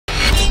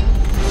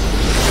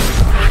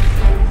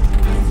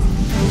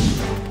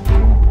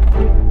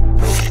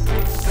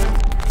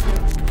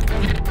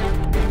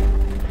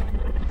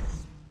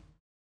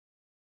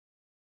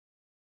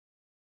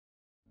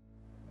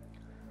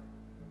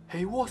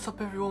Hey, what's up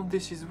everyone,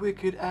 this is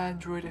Wicked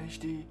Android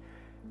HD,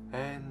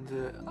 and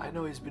I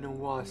know it's been a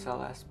while since I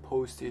last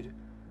posted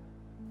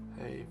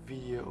a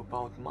video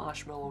about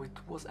Marshmallow. It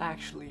was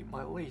actually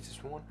my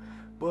latest one,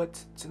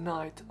 but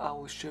tonight I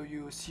will show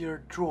you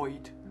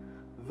crDroid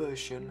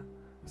version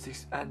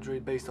 6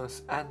 Android based on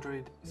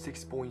Android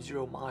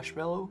 6.0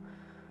 Marshmallow,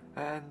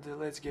 and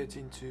let's get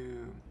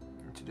into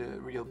the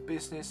real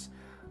business.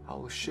 I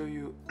will show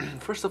you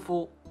first of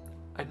all,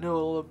 I know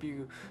a lot of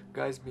you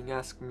guys been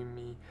asking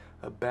me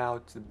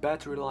about the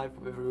battery life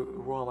of every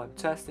ROM I'm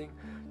testing.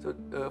 So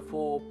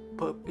for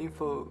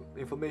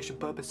information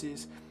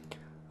purposes,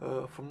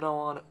 from now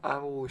on I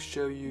will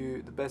show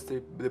you the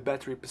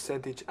battery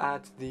percentage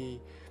at the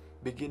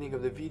beginning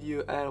of the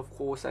video and of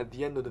course at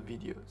the end of the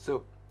video.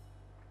 So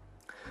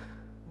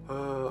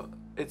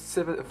it's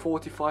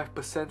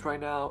 45% right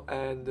now,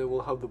 and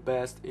we'll have the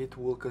best. It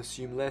will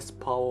consume less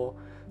power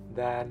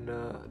than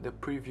the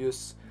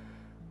previous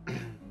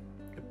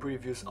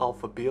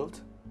alpha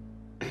build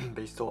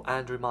based on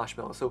Android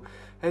Marshmallow. So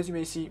as you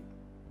may see,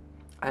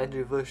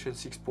 Android version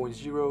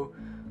 6.0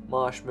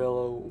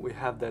 Marshmallow, we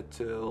have that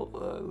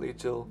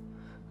little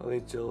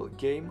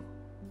game,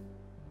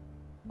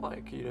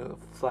 like, you know,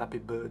 Flappy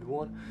Bird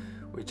one,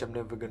 which I'm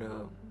never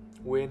gonna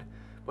win,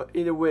 but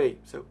either way.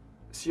 So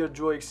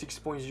crDroid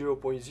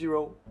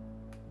 6.0.0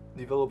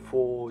 developed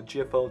for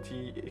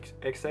GFLT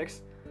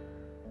XX.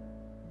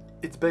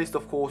 It's based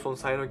of course on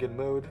Cyanogen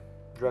mode,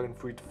 Dragon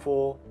Fruit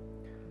 4,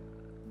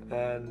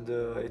 and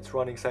it's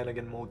running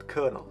Cyanogen mode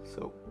kernel,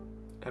 so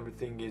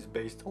everything is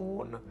based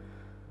on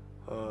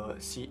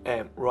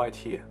CM right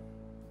here.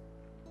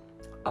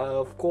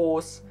 Of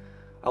course,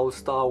 I will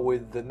start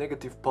with the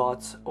negative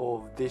parts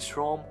of this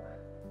ROM,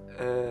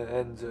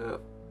 and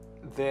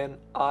then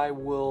I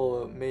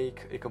will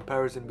make a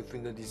comparison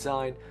between the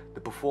design,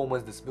 the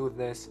performance, the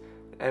smoothness,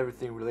 and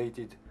everything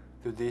related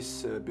to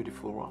this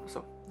beautiful ROM.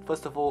 So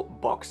first of all,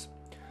 box.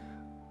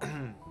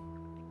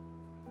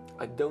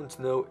 I don't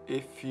know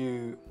if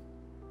you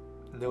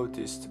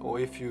noticed, or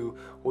if you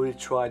already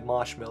tried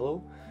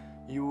Marshmallow,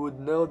 you would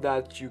know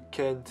that you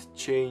can't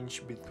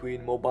change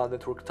between mobile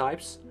network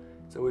types.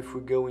 So if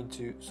we go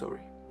into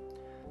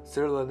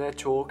cellular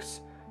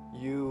networks,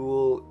 you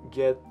will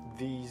get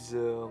these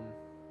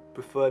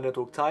preferred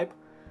network type.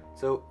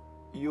 So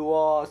you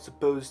are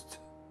supposed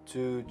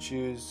to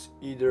choose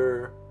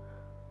either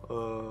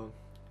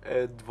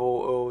EDVO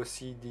or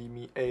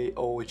CDMA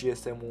or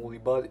GSM only,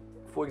 but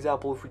for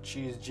example, if we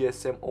choose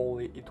GSM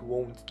only, it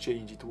won't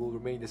change, it will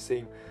remain the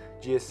same,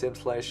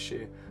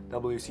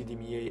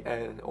 GSM/WCDMA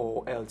and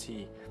or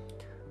LTE.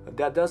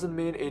 That doesn't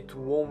mean it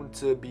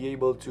won't be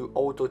able to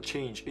auto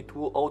change. It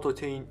will auto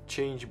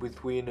change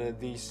between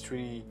these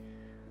three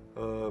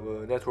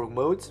network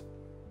modes,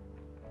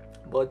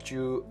 but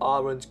you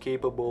aren't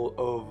capable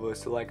of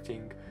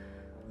selecting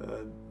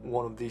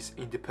one of these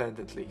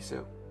independently.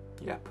 So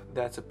yep,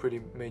 that's a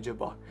pretty major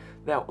bug.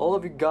 Now, all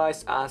of you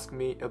guys ask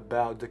me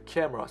about the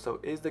camera. So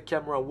is the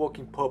camera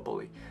working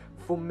properly?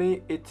 For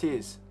me it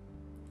is,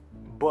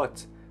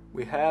 but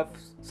we have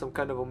some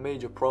kind of a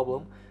major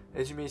problem.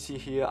 As you may see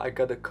here, I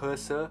got a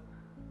cursor,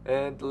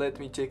 and let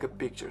me take a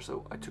picture.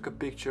 So I took a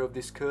picture of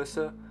this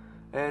cursor,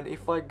 and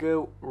if I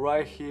go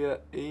right here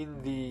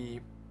in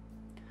the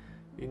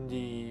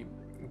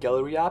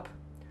gallery app,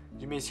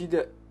 you may see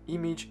the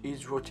image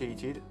is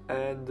rotated,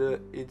 and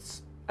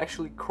it's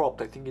actually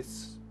cropped. I think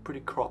it's pretty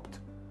cropped.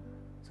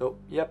 So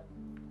yep,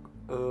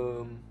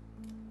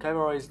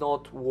 camera is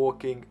not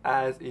working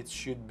as it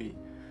should be.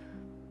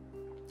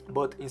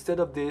 But instead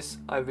of this,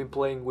 I've been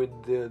playing with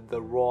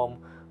the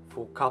ROM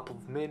for a couple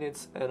of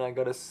minutes, and I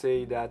gotta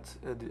say that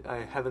I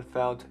haven't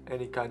found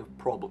any kind of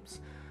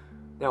problems.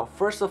 Now,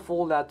 first of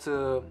all, that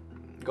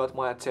got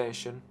my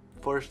attention.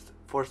 First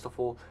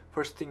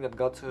thing that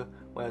got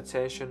my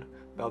attention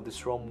about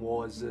this ROM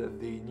was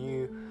the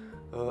new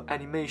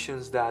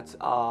animations that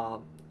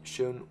are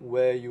shown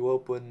where you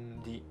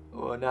open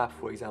an app,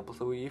 for example.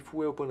 So if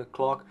we open a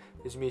clock,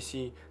 as you may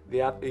see,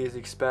 the app is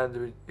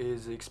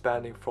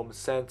expanding from the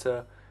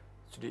center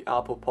to the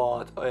upper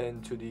part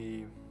and to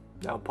the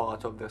down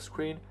part of the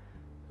screen.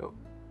 So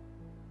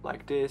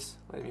like this.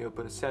 Let me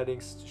open the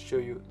settings to show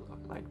you,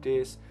 like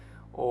this,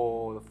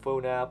 or the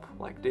phone app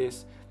like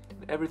this.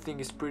 Everything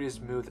is pretty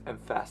smooth and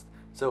fast.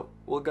 So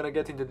we're gonna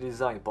get into the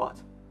design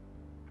part.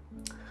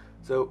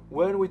 So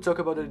when we talk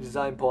about the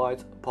design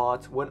part,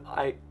 when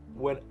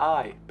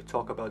I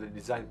talk about the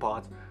design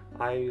part,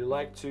 I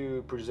like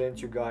to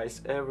present you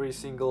guys every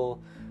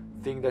single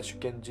thing that you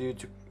can do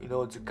to, in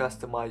order to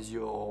customize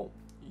your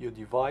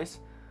device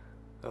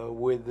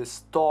with the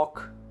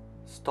stock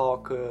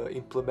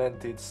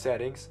implemented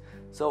settings.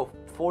 So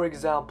for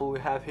example, we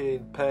have here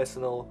in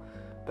personal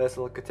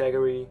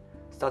category,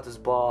 status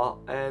bar,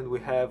 and we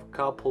have a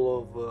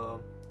couple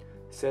of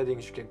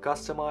settings you can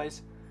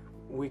customize.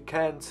 We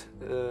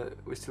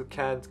still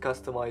can't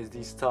customize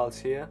these styles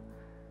here,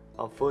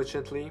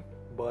 unfortunately,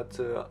 but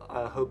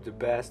I hope the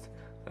best.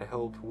 I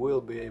hope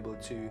we'll be able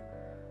to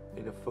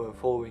in the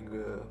following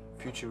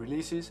future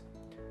releases.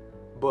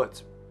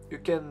 But you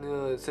can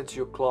set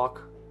your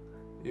clock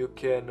you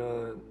can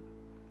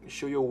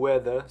show your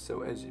weather.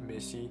 So as you may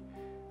see,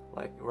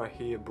 like right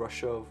here,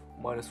 brush of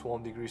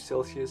 -1 degree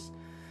Celsius.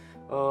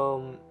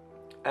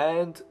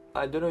 And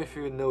I don't know if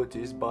you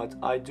noticed, but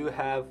I do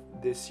have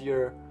this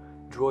here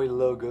Droid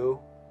logo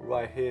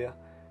right here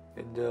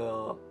in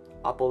the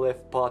upper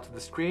left part of the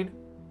screen.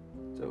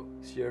 So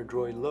here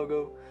Droid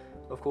logo.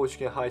 Of course, you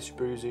can hide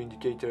super user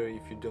indicator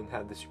if you don't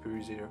have the super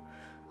user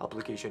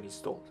application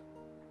installed.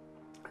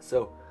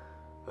 So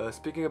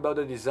speaking about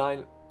the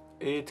design,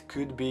 it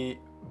could be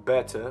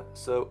better,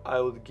 so I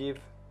would give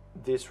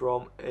this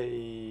ROM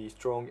a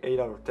strong 8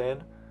 out of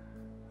 10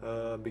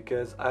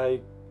 because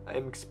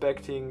I'm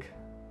expecting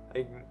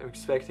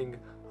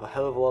a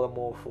hell of a lot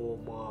more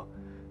from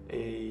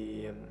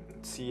a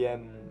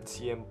CM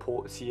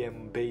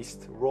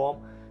based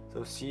ROM.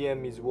 So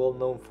CM is well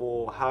known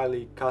for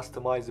highly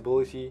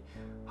customizability,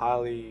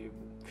 highly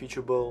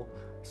featureable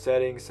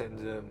settings, and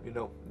you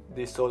know,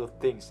 these sort of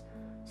things.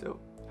 So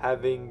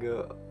having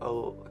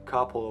a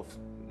couple of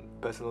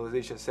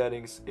personalization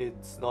settings,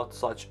 it's not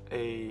such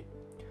a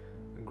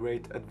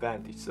great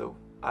advantage. So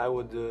I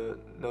would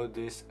note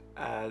this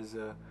as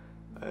a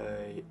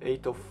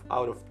 8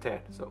 out of 10.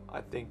 So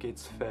I think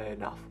it's fair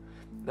enough.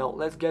 Now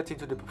let's get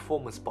into the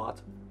performance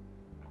part.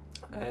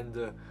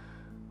 And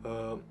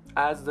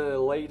as the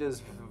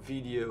latest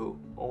video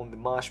on the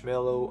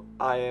Marshmallow,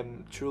 I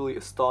am truly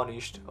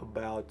astonished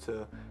about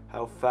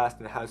how fast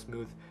and how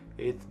smooth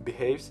it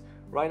behaves.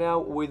 Right now,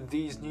 with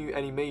these new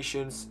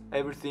animations,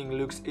 everything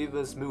looks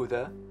even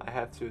smoother, I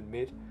have to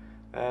admit,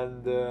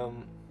 and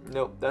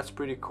no, that's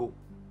pretty cool.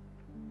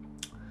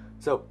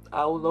 So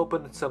I will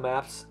open some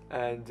apps,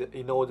 and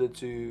in order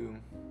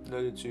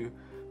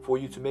for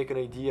you to make an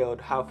idea on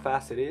how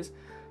fast it is,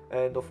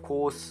 and of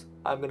course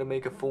I'm gonna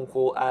make a phone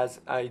call as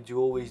I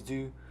always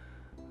do.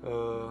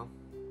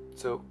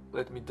 So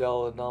let me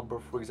dial a number,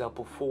 for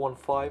example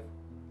 415.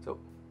 So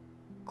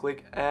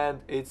click,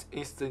 and it's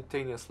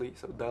instantaneously.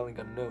 So dialing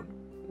unknown.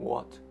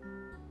 What?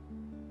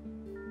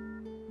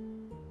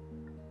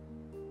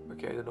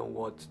 Okay, I don't know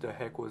what the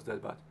heck was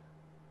that, but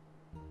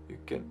you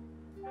can.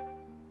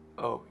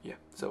 Oh yeah.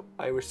 So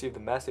I received the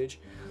message.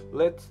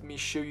 Let me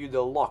show you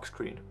the lock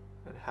screen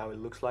and how it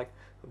looks like.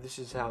 So this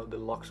is how the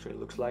lock screen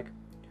looks like.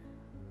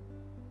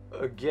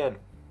 Again,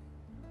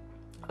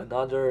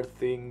 another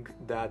thing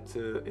that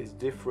is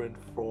different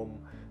from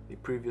the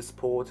previous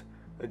port,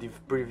 the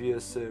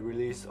previous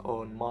release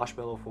on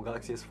Marshmallow for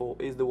Galaxy S4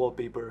 is the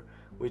wallpaper,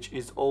 which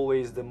is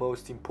always the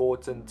most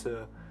important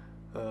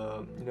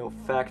you know,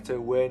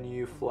 factor when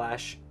you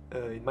flash,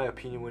 in my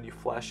opinion, when you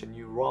flash a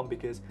new ROM,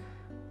 because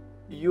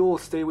you'll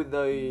stay with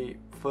the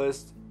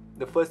first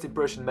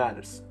impression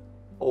matters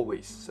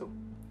always. So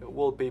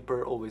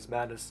wallpaper always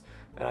matters,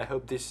 and I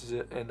hope this is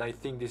and I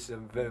think this is a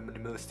very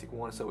minimalistic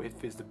one, so it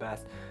fits the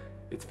best.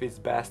 It fits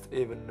best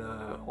even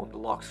on the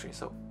lock screen.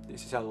 So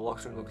this is how the lock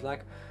screen looks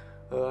like.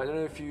 I don't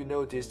know if you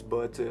noticed,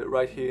 but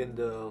right here in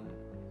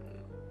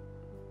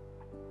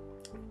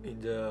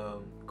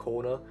the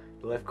corner,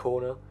 the left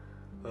corner,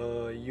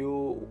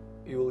 you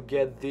will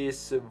get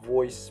this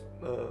voice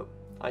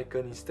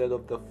icon instead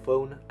of the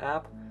phone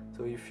app.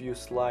 So if you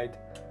slide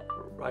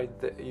right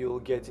there, you'll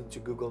get into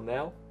Google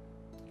Now.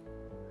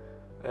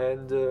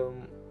 And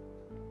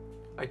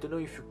I don't know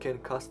if you can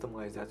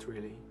customize that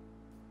really.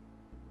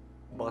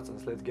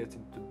 Buttons, let's get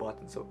into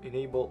buttons. So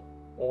enable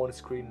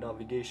on-screen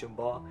navigation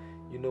bar.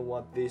 You know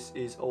what this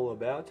is all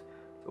about.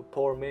 So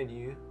power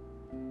menu.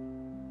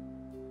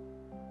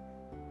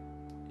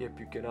 Yep,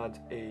 you can add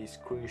a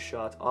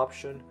screenshot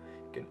option.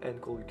 You can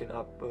encode, you can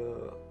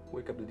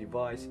wake up the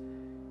device,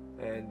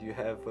 and you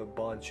have a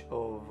bunch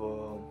of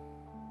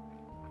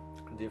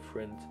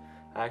different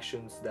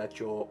actions that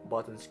your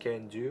buttons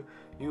can do.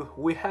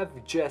 We have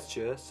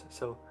gestures,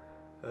 so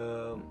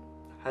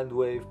hand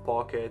wave,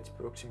 pocket,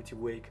 proximity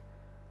wake,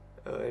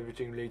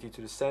 everything related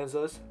to the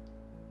sensors.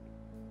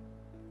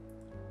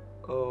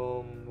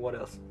 What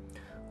else?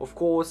 Of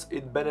course,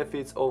 it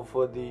benefits of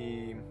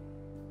the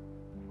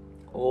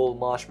all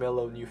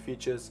Marshmallow new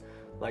features,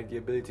 like the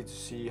ability to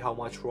see how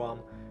much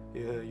ROM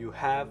you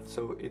have.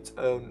 So its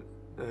own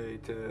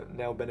it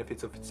now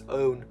benefits of its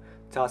own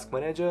task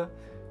manager.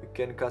 You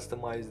can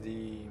customize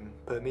the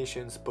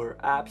permissions per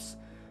apps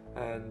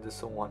and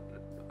so on.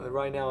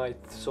 Right now I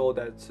saw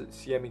that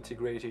CM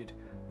integrated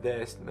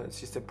their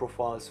system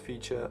profiles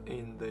feature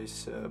in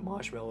this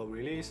Marshmallow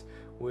release,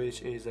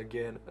 which is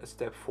again a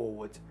step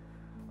forward.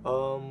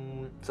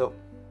 So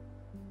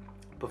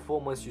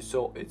performance, you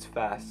saw it's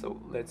fast. So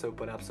let's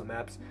open up some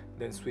apps,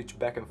 then switch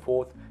back and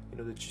forth in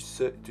order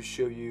to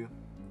show you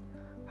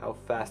how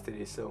fast it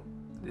is. So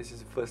this is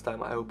the first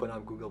time I open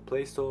up Google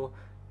Play Store.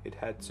 It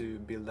had to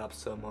build up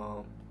some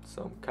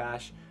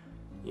cache.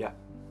 Yeah,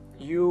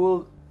 you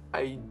will.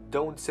 I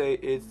don't say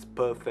it's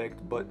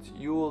perfect, but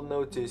you will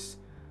notice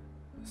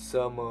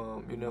some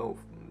you know,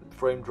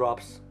 frame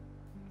drops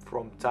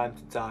from time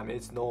to time.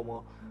 It's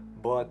normal,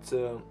 but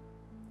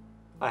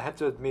I have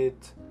to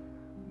admit,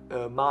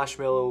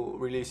 Marshmallow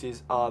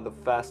releases are the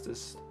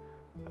fastest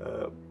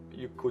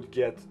you could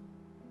get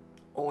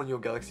on your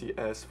Galaxy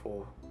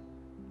S4.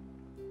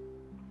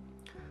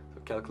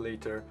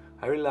 calculator.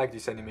 I really like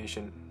this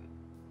animation,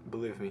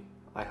 believe me.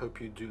 I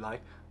hope you do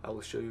like. I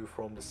will show you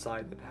from the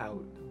side and how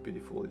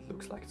beautiful it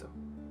looks like. So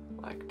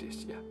like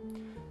this, yeah,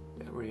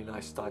 really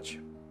nice touch.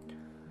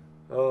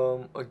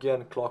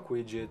 Again, clock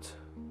widget,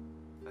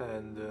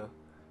 and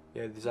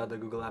yeah, these are the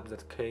Google apps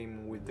that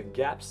came with the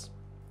gaps.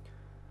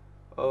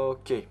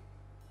 Okay,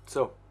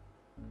 so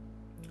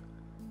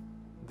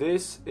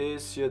this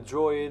is your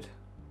Droid.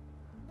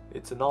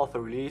 It's an alpha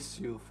release.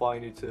 You'll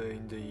find it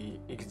in the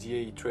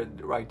XDA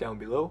thread right down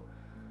below.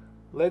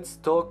 Let's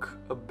talk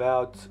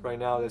about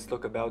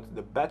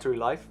the battery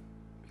life,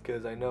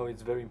 because I know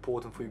it's very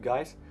important for you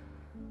guys.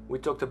 We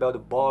talked about the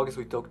bugs,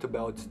 we talked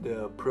about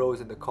the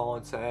pros and the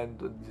cons, and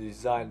the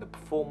design, the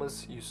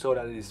performance. You saw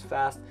that it is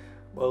fast.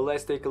 Well,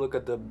 let's take a look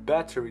at the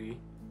battery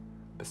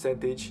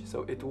percentage.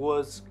 So it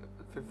was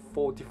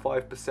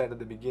 45% at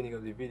the beginning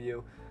of the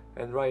video,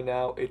 and right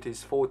now it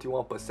is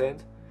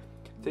 41%.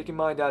 Take in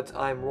mind that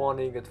I'm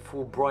running at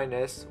full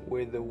brightness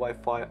with the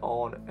Wi-Fi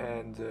on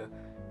and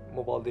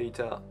mobile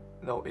data.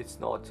 No, it's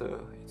not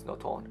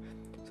on.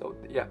 So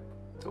yeah,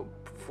 so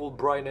full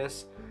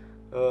brightness.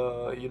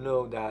 You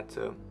know that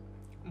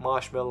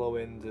Marshmallow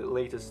and the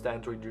latest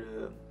Android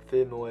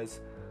firmwares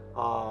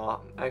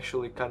are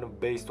actually kind of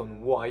based on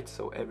white,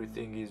 so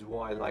everything is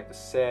white, like the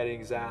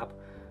settings app,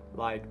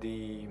 like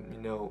the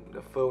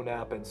the phone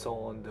app and so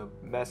on, the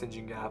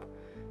messaging app.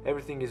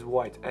 Everything is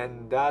white,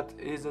 and that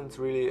isn't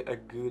really a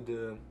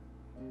good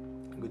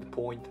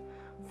point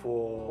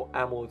for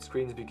AMOLED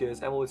screens, because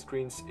AMOLED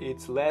screens,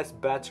 it's less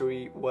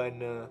battery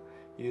when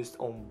used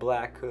on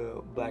black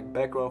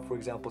background, for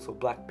example. So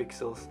black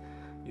pixels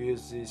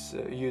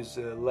use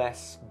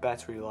less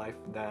battery life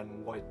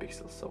than white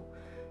pixels. So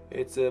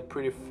it's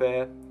pretty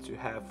fair to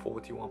have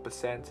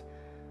 41%.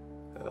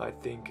 I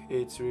think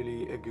it's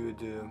really a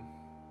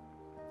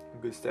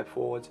good step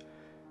forward.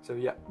 So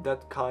yeah,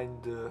 that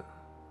kind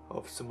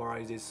of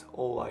summarizes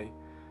all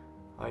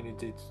I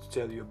needed to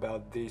tell you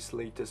about this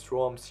latest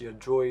ROMs here,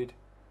 Droid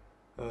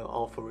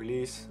alpha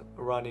release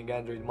running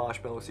Android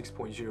Marshmallow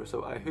 6.0.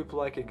 So I hope you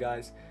like it,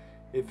 guys.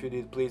 If you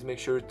did, please make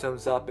sure to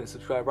thumbs up and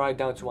subscribe right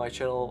down to my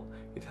channel.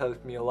 It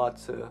helps me a lot.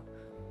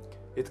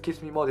 It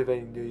keeps me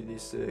motivating doing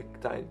this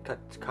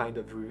kind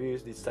of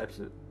reviews, this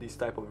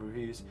type of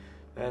reviews.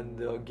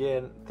 And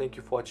again, thank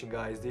you for watching,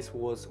 guys. This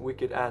was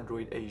Wicked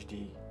Android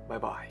HD. Bye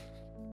bye.